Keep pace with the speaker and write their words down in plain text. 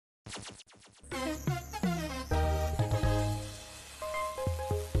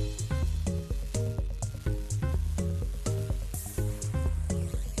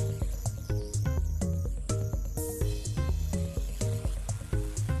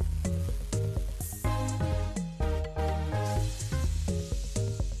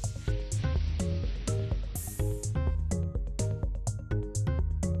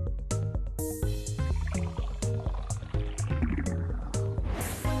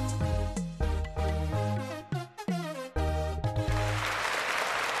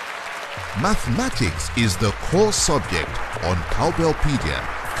Mathematics is the core subject on Cowbellpedia,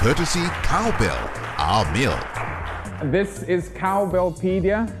 courtesy Cowbell, our mill. This is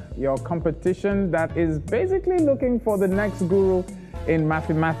Cowbellpedia, your competition that is basically looking for the next guru in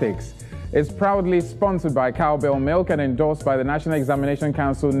mathematics. It's proudly sponsored by Cowbell Milk and endorsed by the National Examination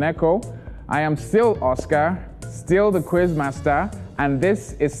Council, NECO. I am still Oscar, still the quiz master, and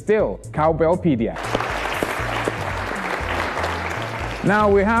this is still Cowbellpedia. Now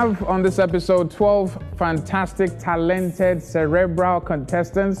we have on this episode 12 fantastic, talented, cerebral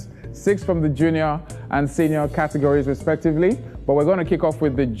contestants, 6 from the junior and senior categories respectively. But we're going to kick off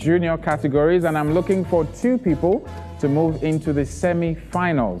with the junior categories, and I'm looking for 2 people to move into the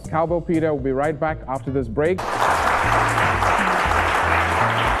semi-finals. Cowbellpedia will be right back after this break.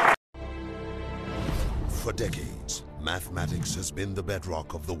 For decades, mathematics has been the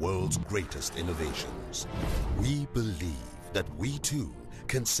bedrock of the world's greatest innovations. We believe that we too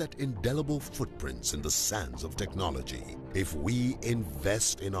can set indelible footprints in the sands of technology if we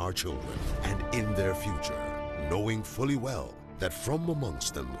invest in our children and in their future, knowing fully well that from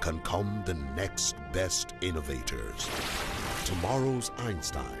amongst them can come the next best innovators. Tomorrow's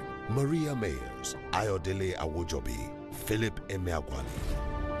Einstein, Maria Mayers, Ayodele Awojobi, Philip Emeagwali.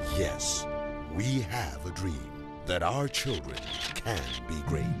 Yes, we have a dream that our children can be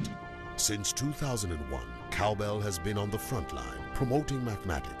great. Since 2001, Cowbell has been on the front line promoting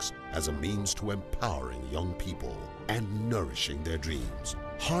mathematics as a means to empowering young people and nourishing their dreams,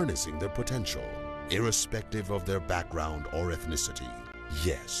 harnessing their potential, irrespective of their background or ethnicity.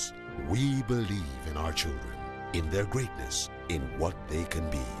 Yes, we believe in our children, in their greatness, in what they can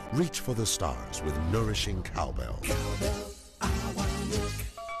be. Reach for the stars with nourishing Cowbell.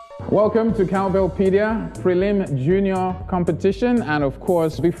 Welcome to Cowbellpedia Prelim Junior Competition, and of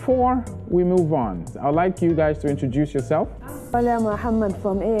course, before we move on, I'd like you guys to introduce yourself. Alia Muhammad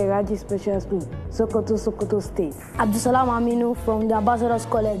from A. Raji Special School, Sokoto State. Abdusalam Aminu from the Ambassador's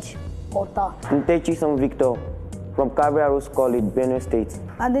College, Ota. Ntechi Victor from Cabra Rose College, Benue State.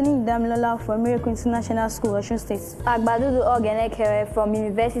 Adeni Damilala from Miracle International School, Osun State. Agbadudu Ogenekere from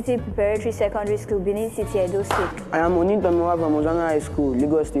University Preparatory Secondary School, Benin City, Edo State. I am Onin Tomiwa from Ozana High School,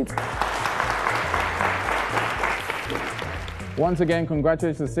 Lagos State. Once again,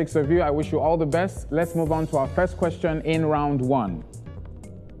 congratulations to 6 of you. I wish you all the best. Let's move on to our first question in round 1.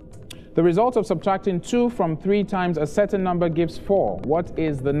 The result of subtracting 2 from 3 times a certain number gives 4. What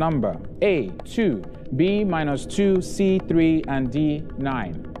is the number? A, 2, B, -2, C, 3, and D,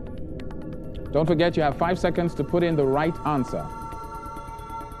 9. Don't forget you have 5 seconds to put in the right answer.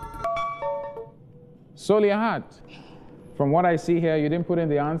 Soliahat, from what I see here, you didn't put in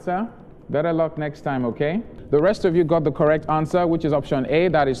the answer. Better luck next time, okay? The rest of you got the correct answer, which is option A,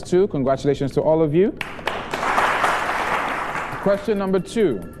 that is 2. Congratulations to all of you. Question number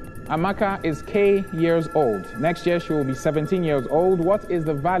 2. Amaka is K years old. Next year she will be 17 years old. What is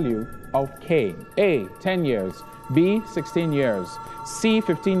the value of K? A, 10 years, B, 16 years, C,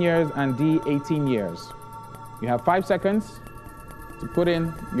 15 years, and D, 18 years. You have 5 seconds to put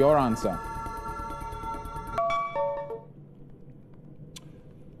in your answer.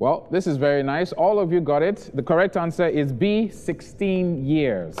 Well, this is very nice. All of you got it. The correct answer is B, 16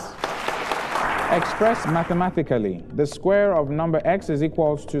 years. Express mathematically, the square of number x is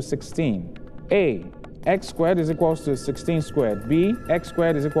equals to 16. A, x squared is equals to 16 squared. B, x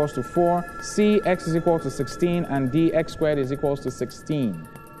squared is equals to 4. C, x is equal to 16. And D, x squared is equals to 16.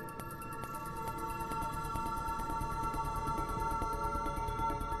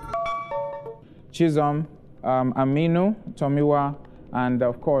 Chizom, Aminu, Tomiwa, and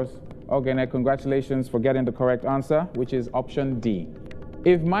of course, Ogene, congratulations for getting the correct answer, which is option D.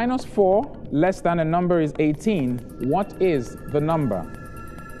 If -4 less than a number is 18, what is the number?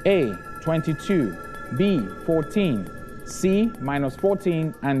 A, 22, B, 14, C,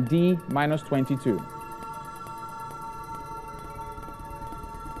 -14, and D, -22.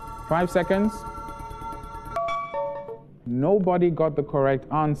 5 seconds. Nobody got the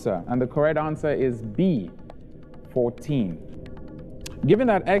correct answer, and the correct answer is B, 14. Given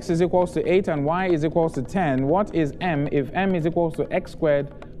that x is equals to 8 and y is equals to 10, what is m if m is equals to x squared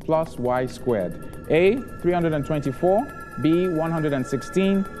plus y squared? A, 324, B,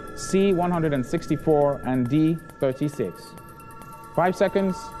 116, C, 164, and D, 36. 5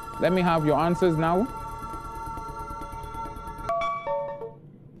 seconds. Let me have your answers now.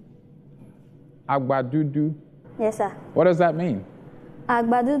 Agbadudu. Yes, sir. What does that mean?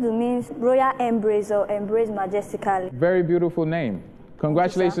 Agbadudu means royal embrace or embrace majestically. Very beautiful name.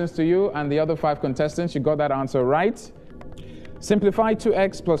 Congratulations to you and the other 5 contestants. You got that answer right. Simplify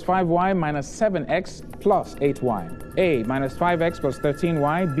 2x plus 5y minus 7x plus 8y. A, minus 5x plus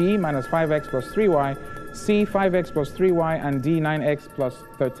 13y. B, minus 5x plus 3y. C, 5x plus 3y. And D, 9x plus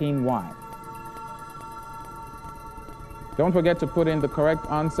 13y. Don't forget to put in the correct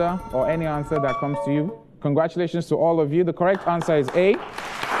answer or any answer that comes to you. Congratulations to all of you. The correct answer is A,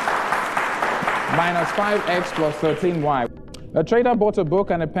 minus 5x plus 13y. A trader bought a book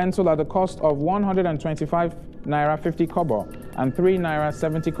and a pencil at the cost of 125 naira 50 kobo and 3 naira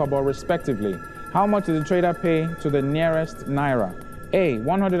 70 kobo respectively. How much did the trader pay to the nearest naira? A,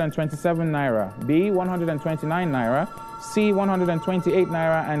 127 naira. B, 129 naira. C, 128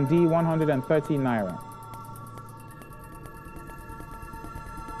 naira. And D, 130 naira.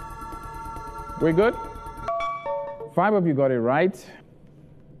 We're good? 5 of you got it right.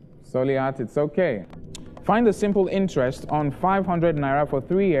 Soliat, it's okay. Find the simple interest on 500 naira for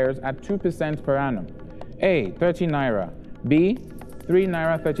 3 years at 2% per annum. A, 30 naira. B, 3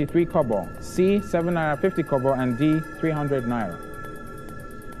 naira 33 kobo. C, 7 naira 50 kobo. And D, 300 naira.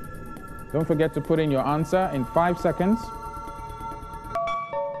 Don't forget to put in your answer in 5 seconds.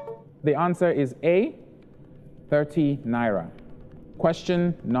 The answer is A, 30 naira.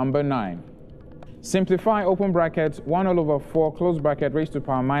 Question number 9. Simplify open bracket 1 all over 4 close bracket raised to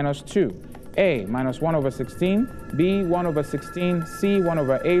power minus 2. A, minus 1 over 16, B, 1 over 16, C, 1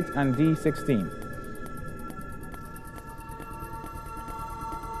 over 8, and D, 16.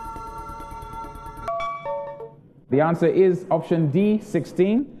 The answer is option D,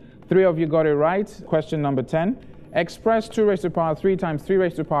 16. 3 of you got it right. Question number 10. Express 2 raised to power 3 times 3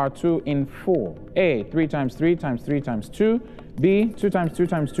 raised to power 2 in 4. A, 3 times 3 times 3 times 2. B, 2 times 2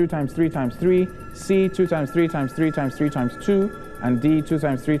 times 2 times 3 times 3. C, 2 times 3 times 3 times 3 times 2. And D, 2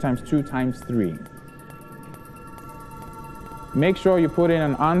 times 3 times 2 times 3. Make sure you put in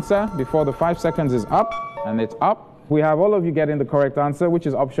an answer before the 5 seconds is up. And it's up. We have all of you getting the correct answer, which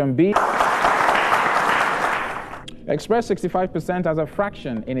is option B. Express 65% as a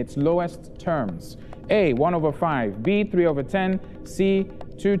fraction in its lowest terms. A, 1 over 5. B, 3 over 10. C,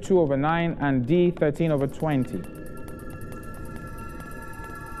 2 over 9. And D, 13 over 20.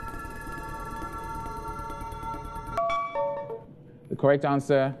 The correct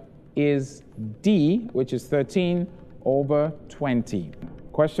answer is D, which is 13 over 20.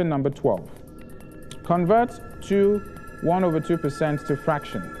 Question number 12. Convert to 1 over 2% to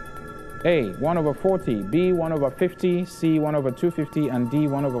fraction. A, 1 over 40, B, 1 over 50, C, 1 over 250, and D,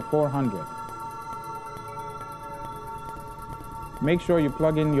 1 over 400. Make sure you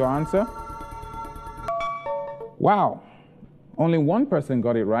plug in your answer. Wow, only one person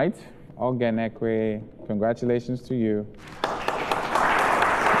got it right. Ogenekwe, congratulations to you.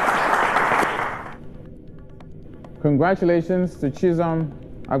 Congratulations to Chizom,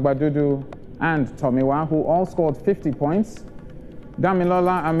 Agbadudu, and Tomiwa, who all scored 50 points.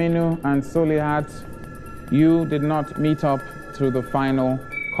 Damilola, Aminu, and Solihat, you did not meet up to the final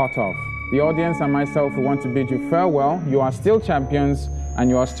cutoff. The audience and myself want to bid you farewell. You are still champions, and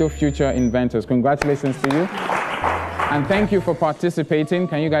you are still future inventors. Congratulations to you. And thank you for participating.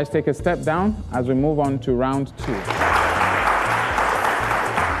 Can you guys take a step down as we move on to round 2?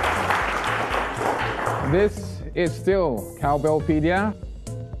 This is still Cowbellpedia.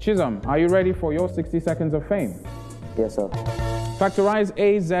 Chisholm, are you ready for your 60 seconds of fame? Yes, sir. Factorize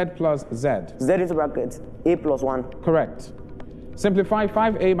AZ plus Z. Z into brackets, A plus 1. Correct. Simplify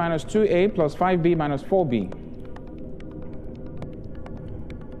 5A minus 2A plus 5B minus 4B.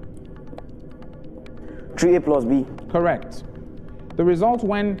 3A plus B. Correct. The result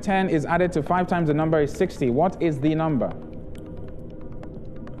when 10 is added to 5 times the number is 60. What is the number?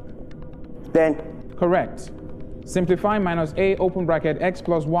 10. Correct. Simplify minus A open bracket X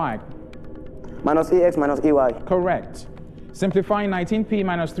plus Y. Minus AX minus AY. Correct. Simplify 19P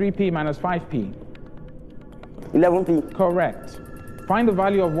minus 3P minus 5P. 11P. Correct. Find the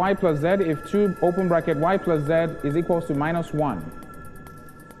value of Y plus Z if 2 open bracket Y plus Z is equals to minus 1.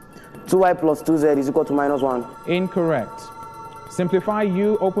 2Y plus 2Z is equal to minus 1. Incorrect. Simplify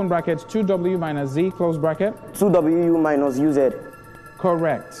U open bracket 2W minus Z close bracket. 2WU minus UZ.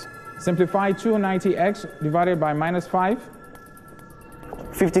 Correct. Simplify 290X divided by minus 5.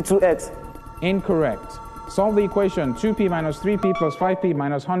 52X. Incorrect. Solve the equation. 2p minus 3p plus 5p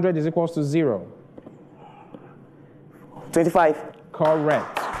minus 100 is equals to 0. 25.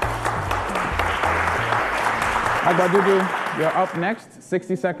 Correct. Agbadudu, you're up next.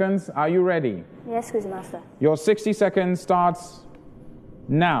 60 seconds. Are you ready? Yes, Quizmaster. Your 60 seconds starts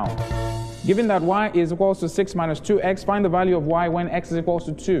now. Given that y is equals to 6 minus 2x, find the value of y when x is equals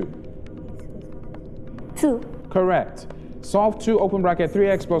to 2. 2. Correct. Solve 2 open bracket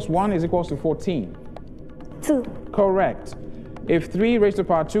 3x plus 1 is equals to 14. 2. Correct. If 3 raised to the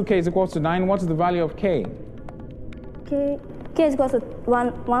power 2k is equals to 9, what's the value of k? K is equals to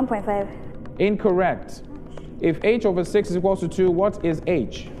 1.5. Incorrect. If h over 6 is equals to 2, what is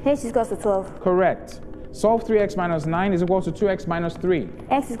h? H is equals to 12. Correct. Solve 3x minus 9 is equals to 2x minus 3.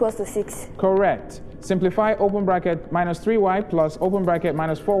 X is equals to 6. Correct. Simplify open bracket minus 3y plus open bracket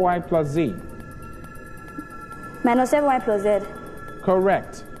minus 4y plus z. Minus 7y plus z.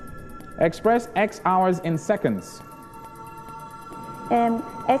 Correct. Express x hours in seconds.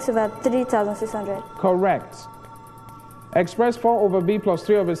 X over 3,600. Correct. Express 4 over b plus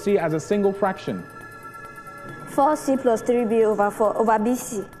 3 over c as a single fraction. 4c plus 3b over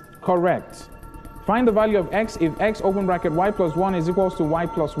bc. Correct. Find the value of x if x open bracket y plus 1 is equals to y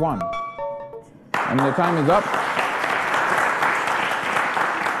plus 1. And the time is up.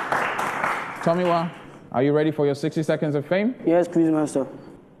 Tomiwa, are you ready for your 60 seconds of fame? Yes, Quizmaster.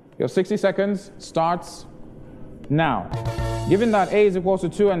 Your 60 seconds starts now. Given that a is equals to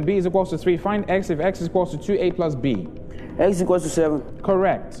 2 and b is equals to 3, find x if x is equals to 2a plus b. X equals to 7.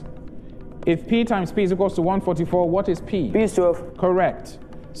 Correct. If p times p is equals to 144, what is p? P is 12. Correct.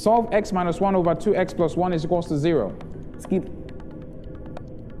 Solve x minus 1 over 2x plus 1 is equals to 0. Skip.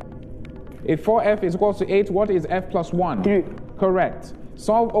 If 4f is equals to 8, what is f plus 1? 3. Correct.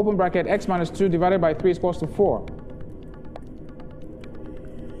 Solve open bracket x minus 2 divided by 3 is equals to 4.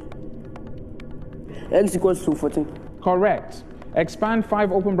 X equals to 14. Correct. Expand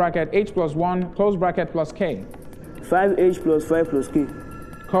 5 open bracket h plus 1 close bracket plus k. 5h plus 5 plus k.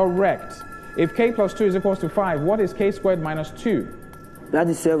 Correct. If k plus 2 is equals to 5, what is k squared minus 2? That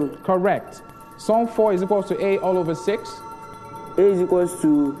is 7. Correct. Solve 4 is equals to a all over 6. A is equals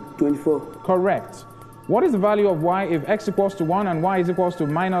to 24. Correct. What is the value of y if x equals to 1 and y is equals to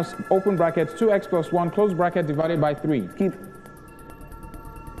minus open bracket 2x plus 1 close bracket divided by 3? Skip.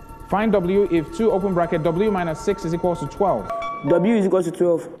 Find w if 2 open bracket w minus 6 is equals to 12. W is equals to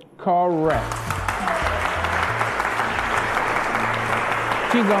 12. Correct.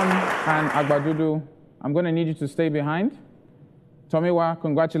 Chizom and Agbadudu, I'm going to need you to stay behind. Tomiwa,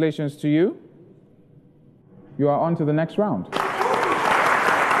 congratulations to you. You are on to the next round.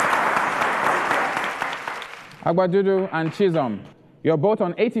 Agbadudu and Chizom, you're both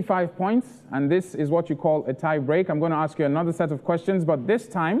on 85 points, and this is what you call a tie break. I'm going to ask you another set of questions, but this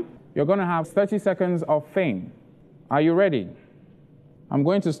time you're going to have 30 seconds of fame. Are you ready? I'm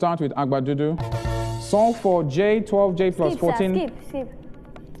going to start with Agbadudu. Solve for j, 12j plus 14. Skip.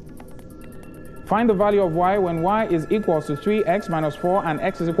 Find the value of y when y is equals to 3x minus 4 and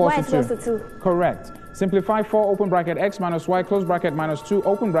x is equals Y to 2. is equals to 2. Correct. Simplify 4 open bracket x minus y close bracket minus 2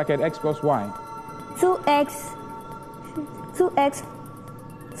 open bracket x plus y. 2x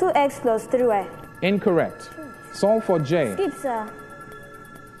plus 3y. Incorrect. Solve for j. Skip, sir.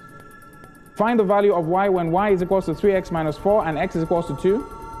 Find the value of y when y is equals to 3x minus 4 and x is equals to 2.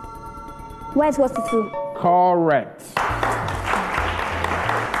 Y is equals to 2. Correct.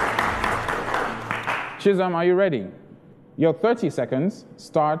 Chizom, are you ready? Your 30 seconds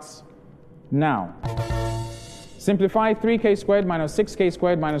starts now. Simplify 3k squared minus 6k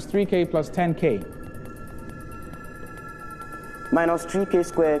squared minus 3k plus 10k. Minus 3k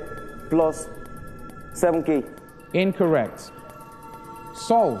squared plus 7k. Incorrect.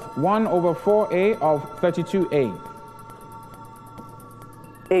 Solve 1 over 4a of 32a.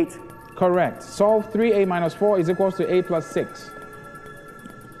 8. Correct. Solve 3a minus 4 is equals to a plus 6.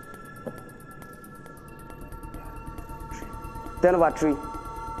 10 over 3.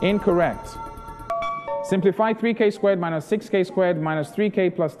 Incorrect. Simplify 3k squared minus 6k squared minus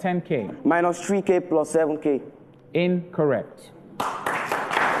 3k plus 10k. Minus 3k plus 7k. Incorrect.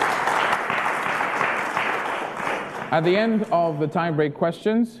 At the end of the time break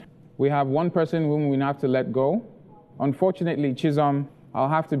questions, we have one person whom we have to let go. Unfortunately, Chizom, I'll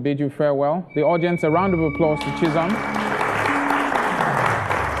have to bid you farewell. The audience, a round of applause to Chizom.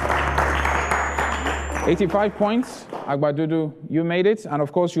 85 points. Agbadudu, you made it. And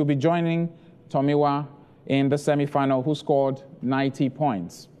of course, you'll be joining Tomiwa in the semi-final, who scored 90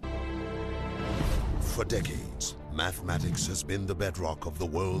 points. For decades, mathematics has been the bedrock of the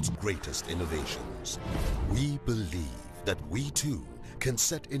world's greatest innovations. We believe that we too can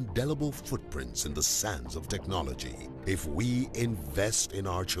set indelible footprints in the sands of technology if we invest in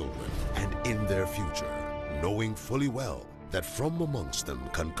our children and in their future, knowing fully well that from amongst them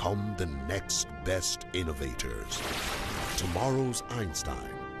can come the next best innovators. Tomorrow's Einstein,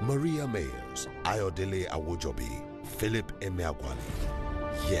 Maria Mayers, Ayodele Awojobi, Philip Emeagwali.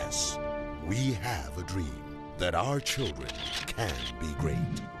 Yes, we have a dream that our children can be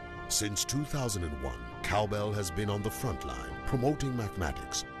great. Since 2001, Cowbell has been on the front line promoting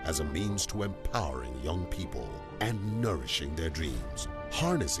mathematics as a means to empowering young people and nourishing their dreams,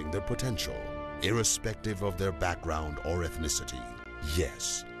 harnessing their potential, irrespective of their background or ethnicity.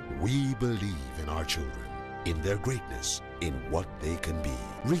 Yes, we believe in our children, in their greatness, in what they can be.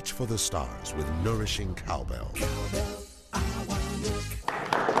 Reach for the stars with nourishing Cowbell.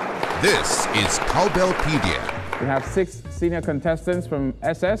 This is Cowbellpedia. We have 6 senior contestants from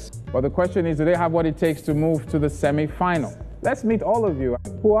SS, but the question is, do they have what it takes to move to the semi-final? Let's meet all of you.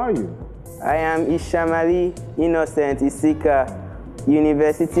 Who are you? I am Ishamali Innocent Isika,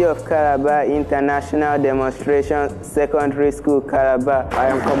 University of Calabar International Demonstration Secondary School, Calabar. I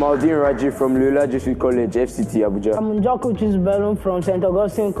am Kamaldeen Raji from Lula District College, FCT, Abuja. I'm Njoko Chisbelum from St.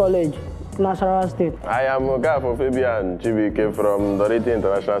 Augustine College, Nasarawa State. I am Ogafo Fabian Chibike from Doriti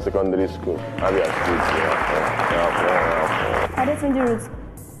International Secondary School, Abia State. Adetunji Roots,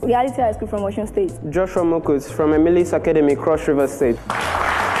 Reality High School from Osun State. Joshua Mokus from Emilis Academy, Cross River State.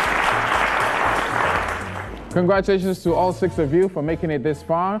 Congratulations to all 6 of you for making it this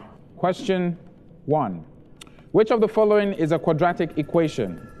far. Question 1. Which of the following is a quadratic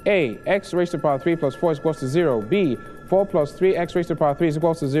equation? A, x raised to the power 3 plus 4 is equals to 0. B, 4 plus 3x raised to the power 3 is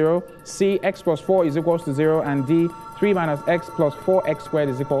equals to 0. C, x plus 4 is equals to 0. And D, 3 minus x plus 4x squared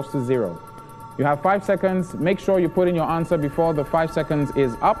is equals to 0. You have 5 seconds. Make sure you put in your answer before the 5 seconds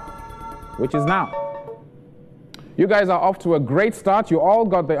is up, which is now. You guys are off to a great start. You all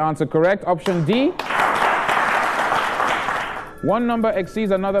got the answer correct. Option D. One number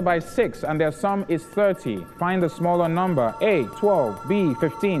exceeds another by 6, and their sum is 30. Find the smaller number. A, 12, B,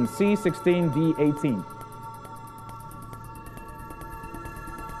 15, C, 16, D, 18.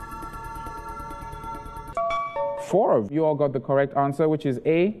 Four of you all got the correct answer, which is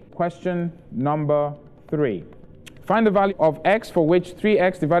A. Question number 3. Find the value of x for which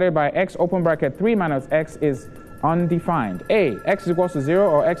 3x divided by x open bracket 3 minus x is undefined. A, x is equals to 0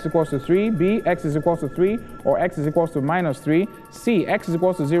 or x is equals to 3. B, x is equals to 3 or x is equals to minus 3. C, x is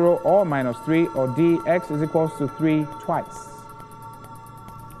equals to 0 or minus 3. Or D, x is equals to 3 twice.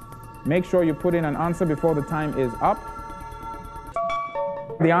 Make sure you put in an answer before the time is up.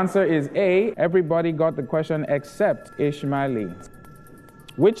 The answer is A. Everybody got the question except Ishmaeli.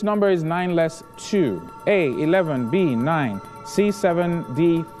 Which number is 9 less 2? A, 11, B, 9, C, 7,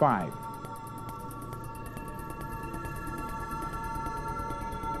 D, 5.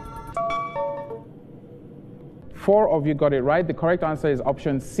 Four of you got it right. The correct answer is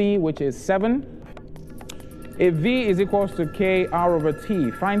option C, which is 7. If V is equals to K R over T,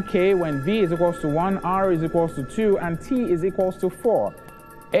 find K when V is equals to 1, R is equals to 2, and T is equals to 4.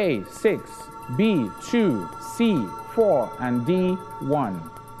 A, 6, B, 2, C, 4, and D,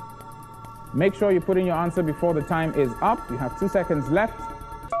 1. Make sure you put in your answer before the time is up. You have 2 seconds left.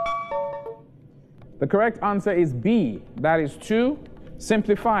 The correct answer is B, that is 2.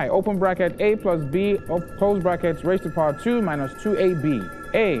 Simplify, open bracket A plus B, close brackets, raised to the power 2 minus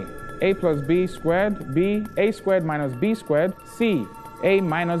 2AB. A plus B squared, B, A squared minus B squared, C, A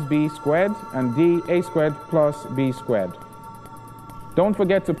minus B squared, and D, A squared plus B squared. Don't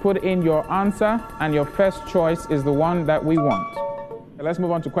forget to put in your answer, and your first choice is the one that we want. Let's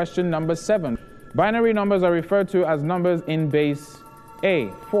move on to question number 7. Binary numbers are referred to as numbers in base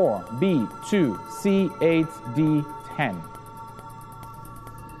A, 4, B, 2, C, 8, D, 10.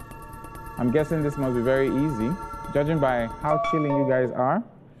 I'm guessing this must be very easy, judging by how chilling you guys are.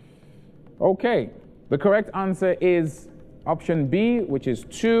 Okay, the correct answer is option B, which is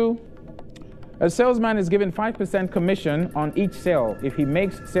 2. A salesman is given 5% commission on each sale. If he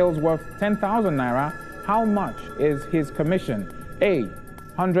makes sales worth 10,000 naira, how much is his commission? A,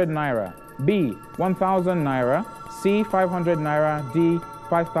 100 naira. B, 1,000 naira. C, 500 naira. D,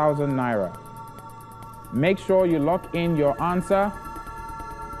 5,000 naira. Make sure you lock in your answer.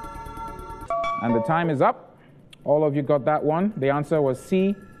 And the time is up. All of you got that one. The answer was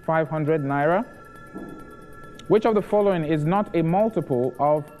C, 500 naira. Which of the following is not a multiple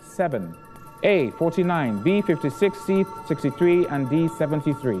of 7? A, 49, B, 56, C, 63, and D,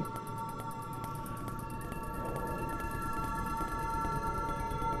 73.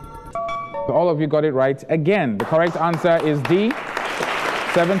 So all of you got it right. Again, the correct answer is D,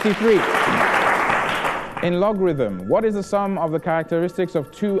 73. In logarithm, what is the sum of the characteristics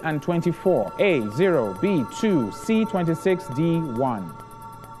of 2 and 24? A, 0, B, 2, C, 26, D, 1.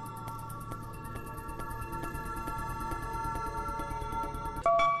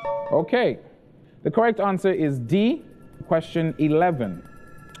 Okay, the correct answer is D, question 11.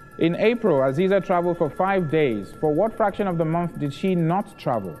 In April, Aziza traveled for 5 days. For what fraction of the month did she not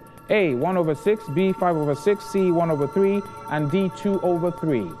travel? A, 1/6, B, 5/6, C, 1/3, and D,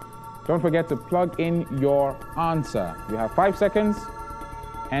 2/3. Don't forget to plug in your answer. You have 5 seconds,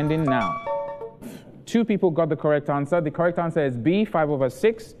 ending now. 2 people got the correct answer. The correct answer is B,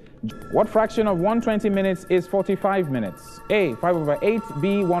 5/6. What fraction of 120 minutes is 45 minutes? A, 5/8,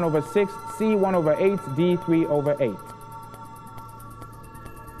 B, 1/6, C, 1/8, D, 3/8.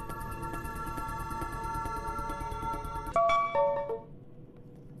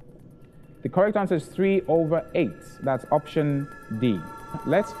 The correct answer is 3/8. That's option D.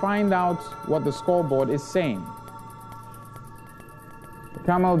 Let's find out what the scoreboard is saying.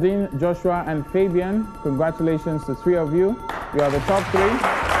 Kamaldeen, Joshua, and Fabian, congratulations to 3 of you. You are the top 3.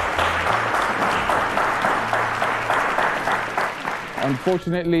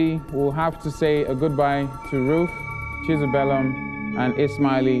 Unfortunately, we'll have to say a goodbye to Ruth, Chizabellum, and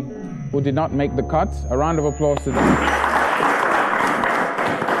Ismaili, who did not make the cut. A round of applause to them.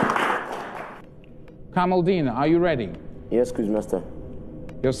 Kamaldeen, are you ready? Yes, Quizmaster.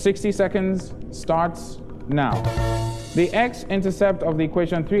 Your 60 seconds starts now. The x-intercept of the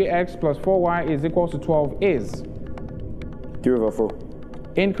equation 3x plus 4y is equal to 12 is? 3/4.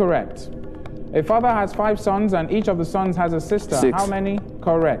 Incorrect. A father has 5 sons and each of the sons has a sister. 6. How many?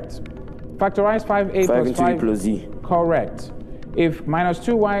 Correct. Factorize 5a 5 plus into 5. e plus z. Correct. If minus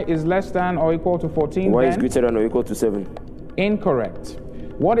 2y is less than or equal to 14, Y then? is greater than or equal to 7. Incorrect.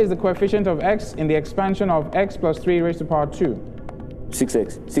 What is the coefficient of x in the expansion of x plus 3 raised to the power 2?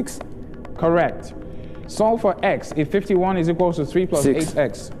 6x. 6. Correct. Solve for x if 51 is equal to 3 plus 6.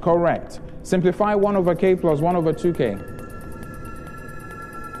 8x. Correct. Simplify 1/k plus 1/2k.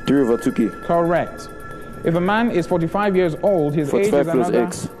 3/2k. Correct. If a man is 45 years old, his age 45 is plus another...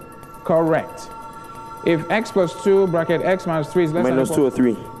 x. Correct. If x plus 2 bracket x minus 3 is less Minus than 2 or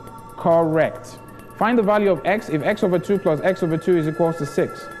 3. Correct. Find the value of x if x/2 plus x/2 is equal to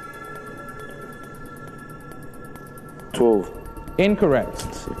 6. 12.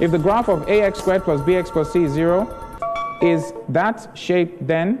 Incorrect. If the graph of ax squared plus bx plus c is 0, is that shape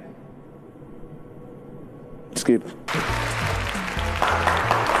then? Skip.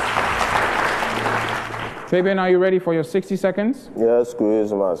 Fabian, are you ready for your 60 seconds? Yes,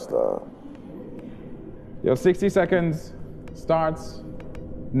 Quizmaster. Your 60 seconds starts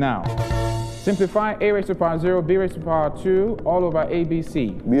now. Simplify a raised to the power 0, b raised to the power 2, all over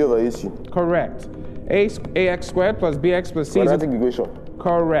abc. B/AC. Correct. Ax squared plus bx plus c is... Quadratic equation.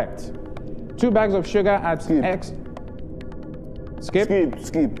 Correct. 2 bags of sugar at Skip. x... Skip?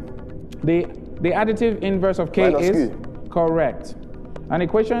 Skip. The additive inverse of k Minus is... k. Correct. An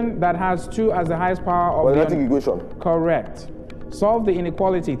equation that has 2 as the highest power of Quadratic the... equation. Correct. Solve the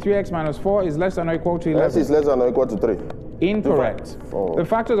inequality. 3x minus 4 is less than or equal to 11. X is less than or equal to 3. Incorrect. Oh. The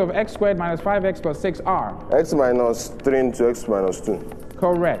factors of x squared minus 5x plus 6 are? X minus 3 into x minus 2.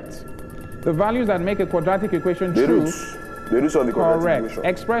 Correct. The values that make a quadratic equation The true? roots. The roots of the quadratic Correct. equation.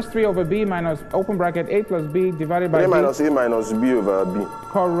 Express 3 over b minus open bracket a plus b divided by 3 b. minus a minus b over b.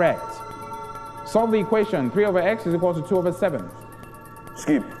 Correct. Solve the equation. 3 over x is equal to 2 over 7.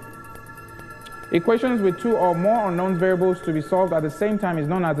 Skip. Equations with 2 or more unknown variables to be solved at the same time is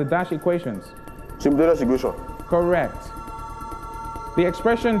known as the dash equations. Simultaneous equation. Correct. The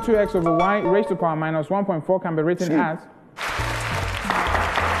expression 2x over y raised to the power minus 1.4 can be written Skip. as...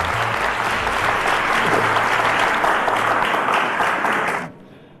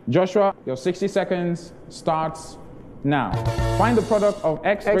 Joshua, your 60 seconds starts now. Find the product of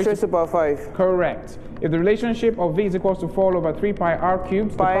x X raised to the power 5. Correct. If the relationship of v is equals to 4 over 3 pi r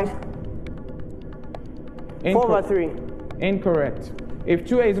cubed... 5. 4 over 3. Incorrect. If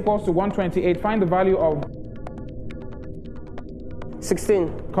 2a is equals to 128, find the value of...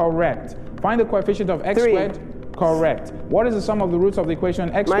 16. Correct. Find the coefficient of x 3. squared. Correct. What is the sum of the roots of the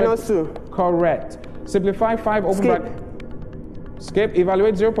equation x Minus squared? 2. Correct. Simplify 5 open Skip. bracket. Skip.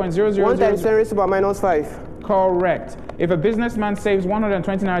 Evaluate 0.000. 1 times 10 raised to the power minus 5. Correct. If a businessman saves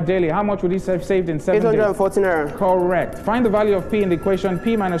 120 naira daily, how much would he have saved in 7 days? 840 naira. Correct. Find the value of p in the equation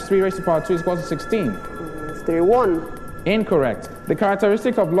p minus 3 raised to the power 2 is equal to 16. 3. 1. Incorrect. The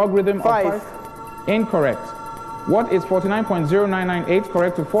characteristic of logarithm 5. of 5? Incorrect. What is 49.0998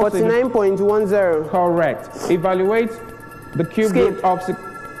 correct to 49.10. Correct. Evaluate the cube Skip. root of...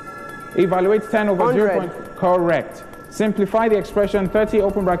 Evaluate 10 over 100. 0. Correct. Simplify the expression 30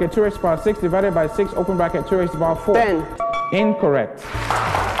 open bracket 2 raised to the power 6 divided by 6 open bracket 2 raised to the power 4. 10. Incorrect.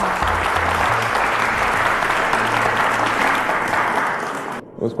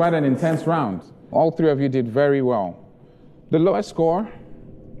 It was quite an intense round. All three of you did very well. The lowest score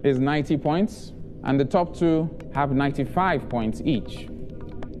is 90 points, and the top two have 95 points each.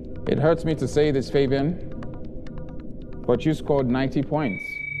 It hurts me to say this, Fabian, but you scored 90 points.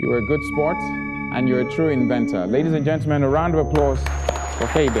 You were a good sport, and you're a true inventor. Ladies and gentlemen, a round of applause for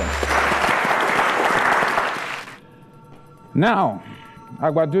Fabian. Now,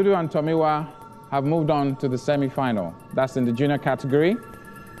 Agbadudu and Tomiwa have moved on to the semi-final. That's in the junior category.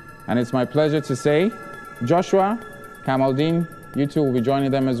 And it's my pleasure to say, Joshua, Kamaldeen, you two will be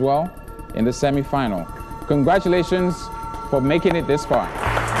joining them as well in the semi-final. Congratulations for making it this far.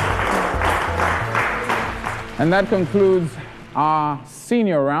 And that concludes our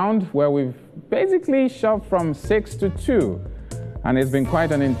senior round, where we've basically shoved from 6 to 2. And it's been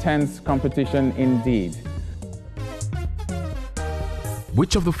quite an intense competition indeed.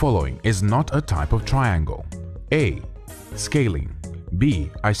 Which of the following is not a type of triangle? A. Scaling.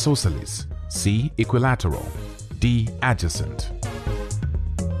 B. Isosceles. C. Equilateral. D. Adjacent.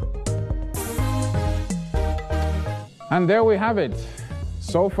 And there we have it.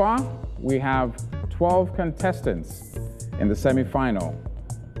 So far, we have 12 contestants in the semi-final.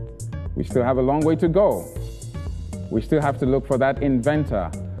 We still have a long way to go. We still have to look for that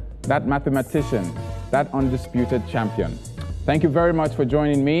inventor, that mathematician, that undisputed champion. Thank you very much for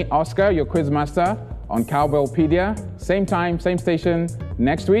joining me, Oscar, your quiz master, on Cowbellpedia. Same time, same station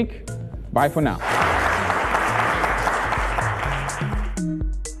next week. Bye for now.